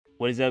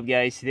What is up,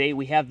 guys? Today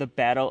we have the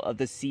battle of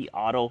the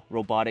Seauto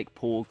robotic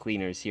pool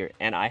cleaners here,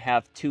 and I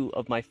have two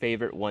of my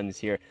favorite ones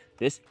here.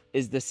 This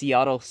is the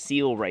Seauto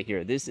Seal right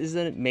here. This is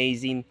an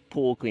amazing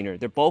pool cleaner.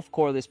 They're both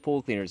cordless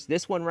pool cleaners.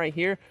 This one right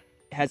here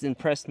has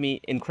impressed me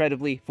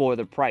incredibly for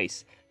the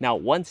price. Now,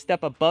 one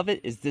step above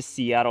it is this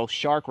Seauto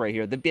Shark right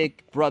here, the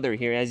big brother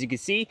here. As you can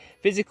see,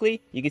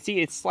 physically, you can see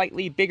it's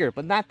slightly bigger,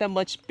 but not that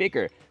much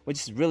bigger, which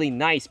is really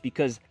nice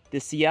because the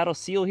Seauto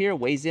Seal here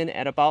weighs in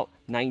at about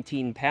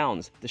 19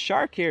 pounds. The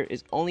Shark here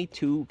is only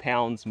 2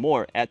 pounds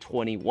more at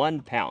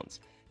 21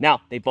 pounds.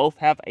 Now, they both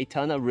have a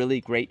ton of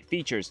really great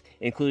features,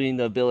 including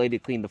the ability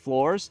to clean the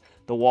floors,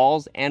 the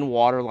walls, and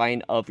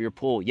waterline of your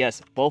pool.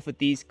 Yes, both of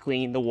these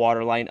clean the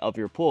waterline of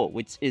your pool,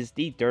 which is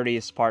the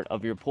dirtiest part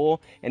of your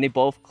pool, and they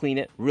both clean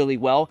it really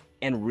well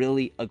and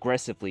really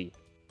aggressively.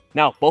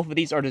 Now, both of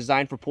these are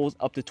designed for pools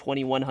up to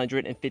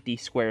 2,150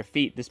 square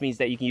feet. This means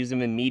that you can use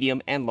them in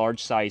medium and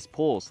large size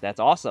pools. That's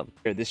awesome.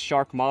 This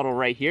Shark model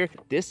right here,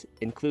 this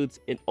includes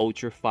an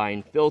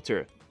ultra-fine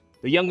filter.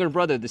 The younger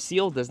brother, the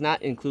Seal, does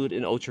not include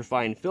an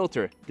ultra-fine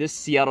filter. This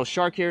Seauto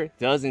Shark here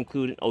does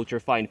include an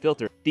ultra-fine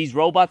filter. These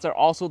robots are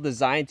also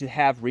designed to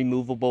have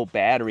removable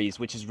batteries,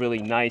 which is really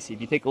nice. If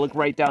you take a look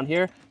right down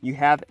here, you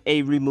have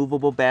a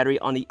removable battery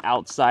on the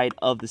outside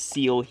of the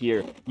Seal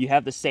here. You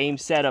have the same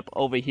setup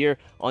over here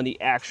on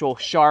the actual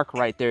Shark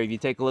right there. If you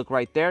take a look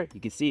right there, you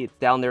can see it's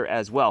down there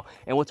as well.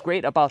 And what's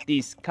great about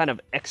these kind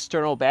of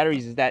external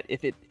batteries is that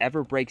if it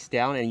ever breaks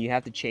down and you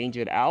have to change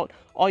it out,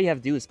 all you have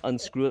to do is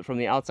unscrew it from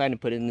the outside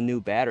and put in the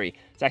new battery.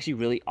 It's actually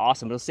really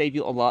awesome. It'll save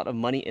you a lot of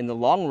money in the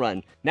long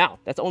run. Now,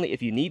 that's only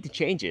if you need to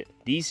change it.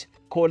 These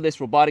cordless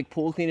robotic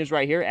pool cleaners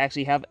right here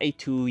actually have a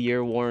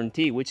 2-year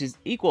warranty, which is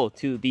equal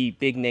to the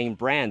big name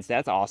brands.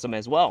 That's awesome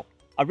as well.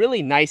 A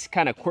really nice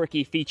kind of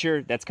quirky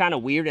feature that's kind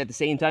of weird at the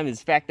same time is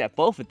the fact that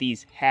both of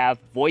these have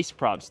voice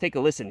prompts. Take a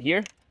listen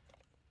here.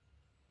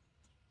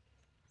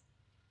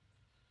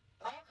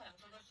 Welcome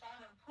to the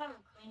Seauto Pool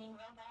Cleaning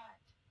Robot.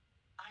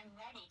 I'm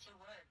ready to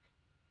work.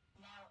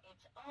 Now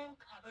it's all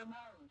cover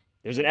mode.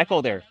 There's an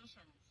echo there.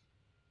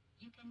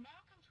 You can now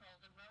control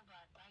the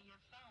robot by your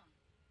phone.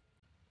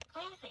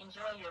 Please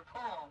enjoy your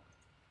pool.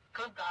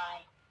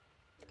 Goodbye.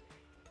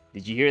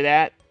 Did you hear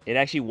that? It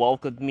actually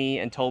welcomed me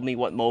and told me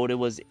what mode it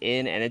was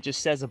in, and it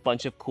just says a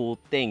bunch of cool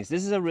things.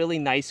 This is a really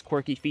nice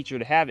quirky feature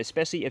to have,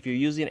 especially if you're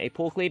using a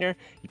pool cleaner.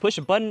 You push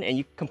a button and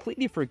you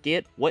completely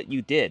forget what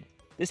you did.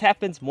 This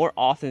happens more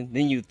often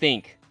than you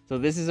think. So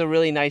this is a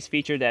really nice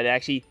feature that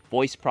actually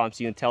voice prompts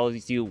you and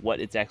tells you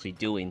what it's actually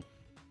doing.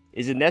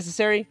 Is it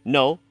necessary?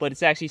 No, but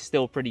it's actually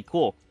still pretty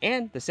cool.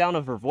 And the sound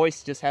of her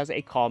voice just has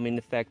a calming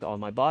effect on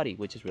my body,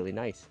 which is really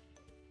nice.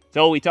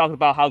 So we talked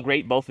about how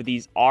great both of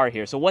these are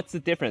here. So what's the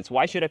difference?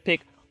 Why should I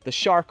pick the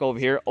Shark over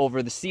here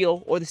over the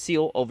Seal, or the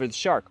Seal over the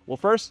Shark? Well,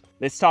 first,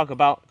 let's talk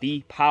about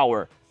the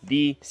power.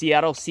 The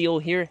Seauto Seal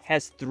here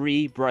has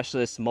 3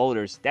 brushless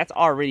motors. That's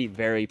already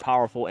very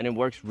powerful and it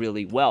works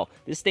really well.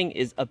 This thing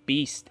is a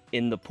beast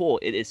in the pool.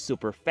 It is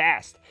super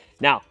fast.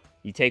 Now,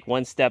 you take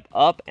one step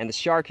up and the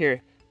Shark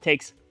here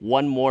takes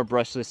one more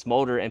brushless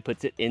motor and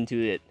puts it into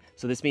it.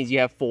 So this means you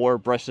have 4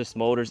 brushless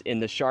motors in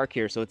the Shark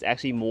here. So it's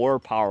actually more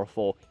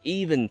powerful,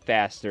 even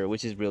faster,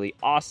 which is really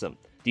awesome.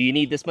 Do you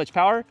need this much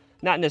power?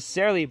 Not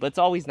necessarily, but it's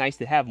always nice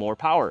to have more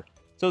power.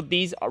 So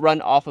these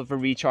run off of a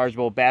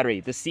rechargeable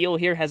battery. The Seal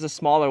here has a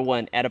smaller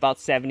one at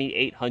about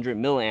 7,800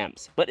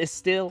 milliamps, but it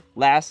still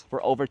lasts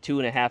for over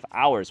 2.5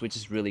 hours, which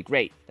is really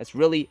great. That's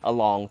really a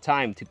long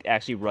time to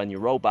actually run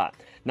your robot.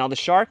 Now the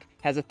Shark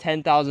has a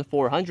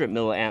 10,400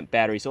 milliamp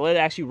battery, so it'll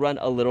actually run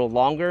a little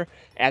longer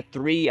at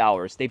 3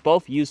 hours. They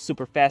both use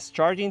super fast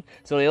charging,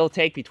 so it'll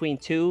take between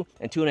 2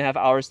 and 2.5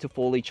 hours to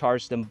fully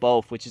charge them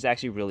both, which is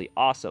actually really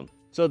awesome.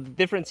 So the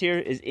difference here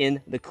is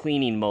in the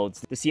cleaning modes.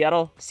 The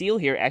Seauto Seal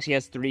here actually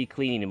has 3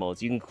 cleaning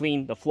modes. You can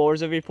clean the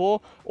floors of your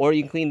pool, or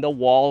you can clean the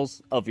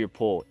walls of your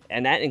pool.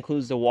 And that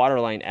includes the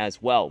waterline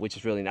as well, which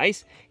is really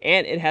nice.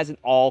 And it has an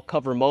all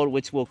cover mode,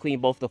 which will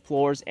clean both the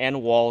floors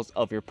and walls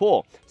of your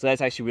pool. So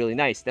that's actually really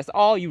nice. That's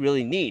all you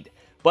really need.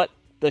 But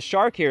the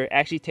Shark here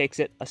actually takes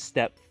it a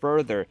step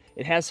further.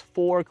 It has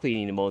 4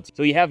 cleaning modes.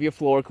 So you have your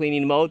floor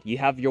cleaning mode, you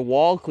have your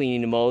wall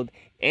cleaning mode,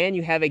 and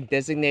you have a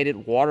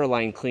designated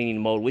waterline cleaning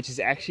mode, which is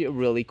actually a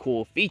really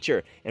cool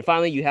feature. And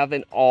finally, you have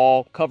an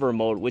all cover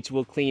mode, which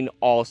will clean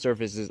all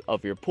surfaces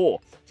of your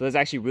pool. So that's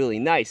actually really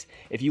nice.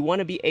 If you want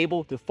to be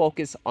able to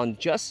focus on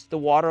just the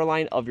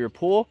waterline of your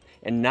pool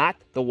and not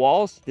the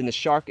walls, then the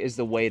Shark is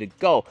the way to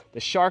go. The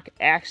Shark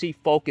actually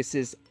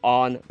focuses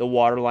on the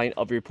waterline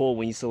of your pool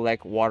when you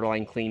select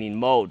waterline cleaning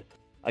mode.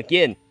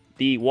 Again,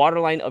 the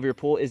waterline of your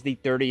pool is the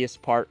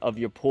dirtiest part of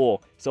your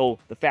pool. So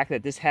the fact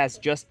that this has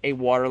just a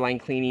waterline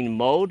cleaning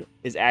mode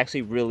is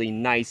actually really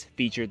nice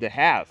feature to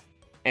have.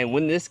 And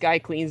when this guy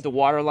cleans the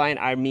waterline,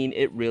 I mean,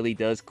 it really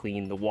does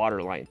clean the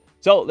waterline.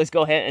 So let's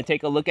go ahead and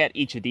take a look at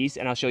each of these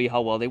and I'll show you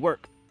how well they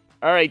work.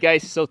 Alright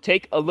guys, so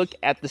take a look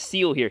at the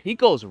Seal here. He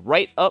goes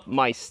right up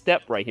my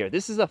step right here.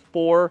 This is a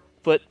 4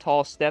 foot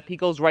tall step. He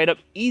goes right up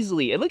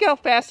easily. And look how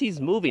fast he's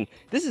moving.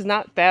 This is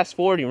not fast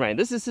forwarding, right?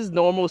 This is his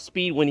normal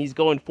speed when he's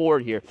going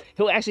forward here.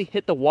 He'll actually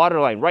hit the water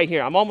line right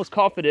here. I'm almost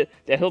confident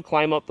that he'll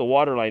climb up the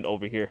water line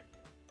over here.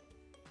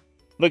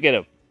 Look at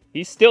him.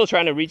 He's still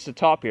trying to reach the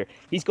top here.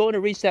 He's going to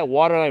reach that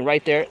water line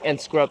right there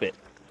and scrub it.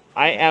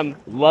 I am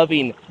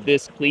loving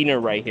this cleaner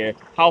right here.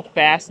 How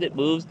fast it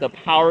moves, the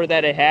power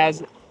that it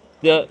has.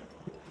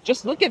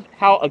 Just look at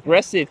how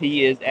aggressive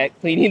he is at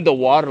cleaning the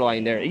water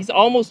line there. He's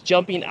almost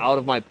jumping out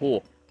of my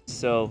pool.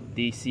 So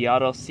the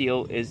Seauto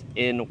Seal is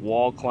in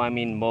wall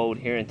climbing mode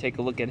here, and take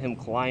a look at him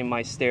climb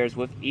my stairs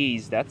with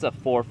ease. That's a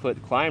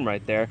 4-foot climb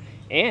right there,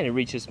 and it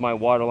reaches my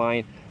water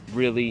line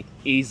really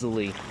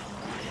easily.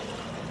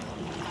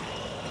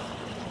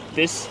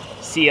 This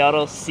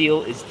Seauto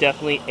Seal is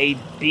definitely a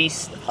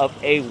beast of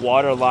a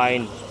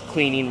waterline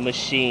cleaning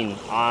machine.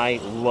 I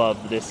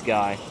love this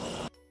guy.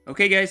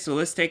 Okay guys, so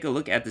let's take a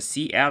look at the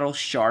Seauto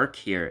Shark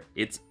here.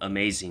 It's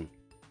amazing.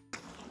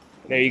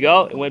 There you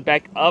go. It went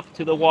back up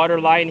to the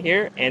water line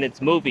here and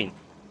it's moving.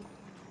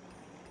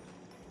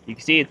 You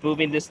can see it's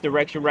moving this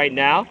direction right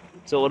now.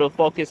 So it'll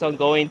focus on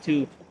going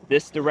to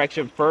this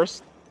direction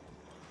first.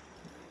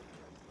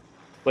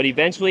 But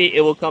eventually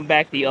it will come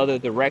back the other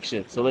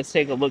direction. So let's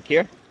take a look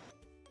here.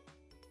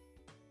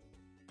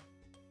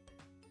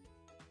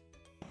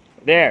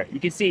 There, you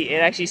can see it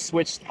actually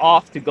switched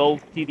off to go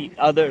to the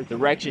other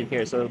direction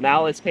here. So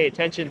now let's pay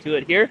attention to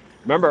it here.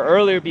 Remember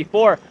earlier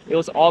before, it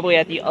was all the way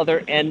at the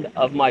other end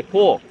of my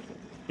pool.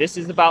 This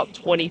is about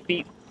 20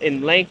 feet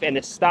in length and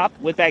it stopped,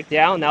 went back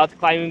down. Now it's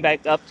climbing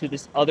back up to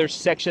this other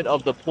section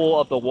of the pool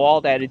of the wall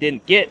that it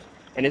didn't get.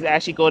 And it's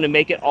actually going to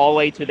make it all the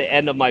way to the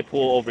end of my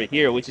pool over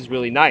here, which is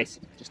really nice.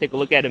 Just take a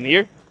look at him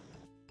here.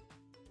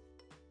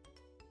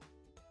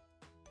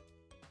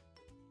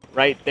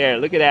 Right there,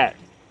 look at that.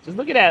 Just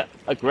look at that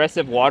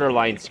aggressive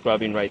waterline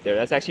scrubbing right there.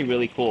 That's actually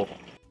really cool.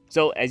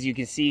 So as you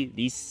can see,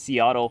 these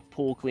Seauto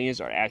pool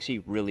cleaners are actually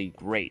really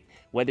great.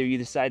 Whether you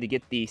decide to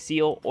get the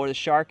Seal or the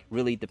Shark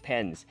really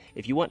depends.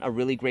 If you want a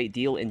really great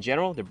deal in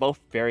general, they're both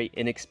very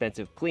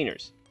inexpensive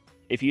cleaners.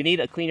 If you need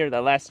a cleaner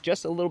that lasts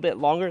just a little bit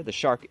longer, the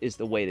Shark is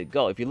the way to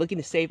go. If you're looking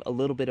to save a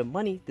little bit of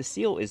money, the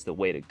Seal is the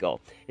way to go.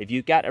 If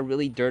you've got a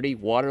really dirty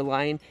water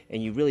line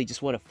and you really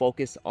just want to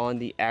focus on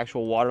the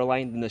actual water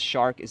line, then the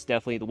Shark is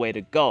definitely the way to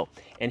go.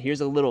 And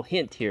here's a little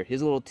hint here.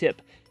 Here's a little tip.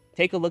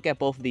 Take a look at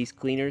both of these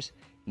cleaners,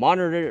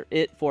 monitor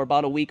it for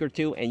about a week or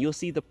two, and you'll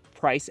see the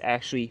price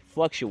actually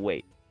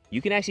fluctuate.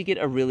 You can actually get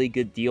a really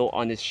good deal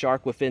on this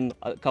Shark within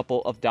a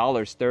couple of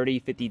dollars,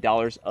 $30,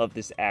 $50 of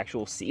this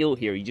actual Seal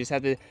here. You just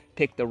have to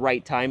pick the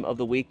right time of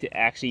the week to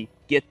actually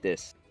get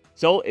this.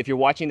 So if you're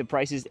watching the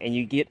prices and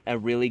you get a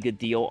really good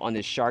deal on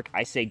this Shark,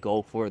 I say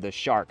go for the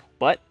Shark.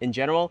 But in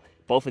general,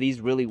 both of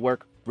these really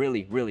work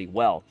really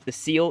well. The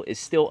Seal is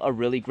still a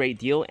really great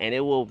deal and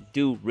it will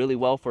do really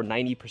well for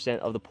 90%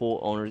 of the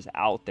pool owners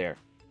out there.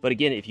 But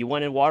again, if you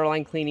want a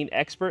waterline cleaning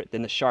expert,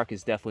 then the Shark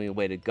is definitely the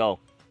way to go.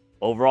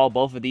 Overall,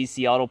 both of these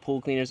Seauto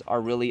pool cleaners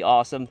are really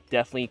awesome.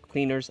 Definitely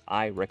cleaners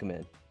I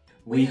recommend.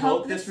 We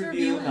hope this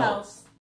review helps.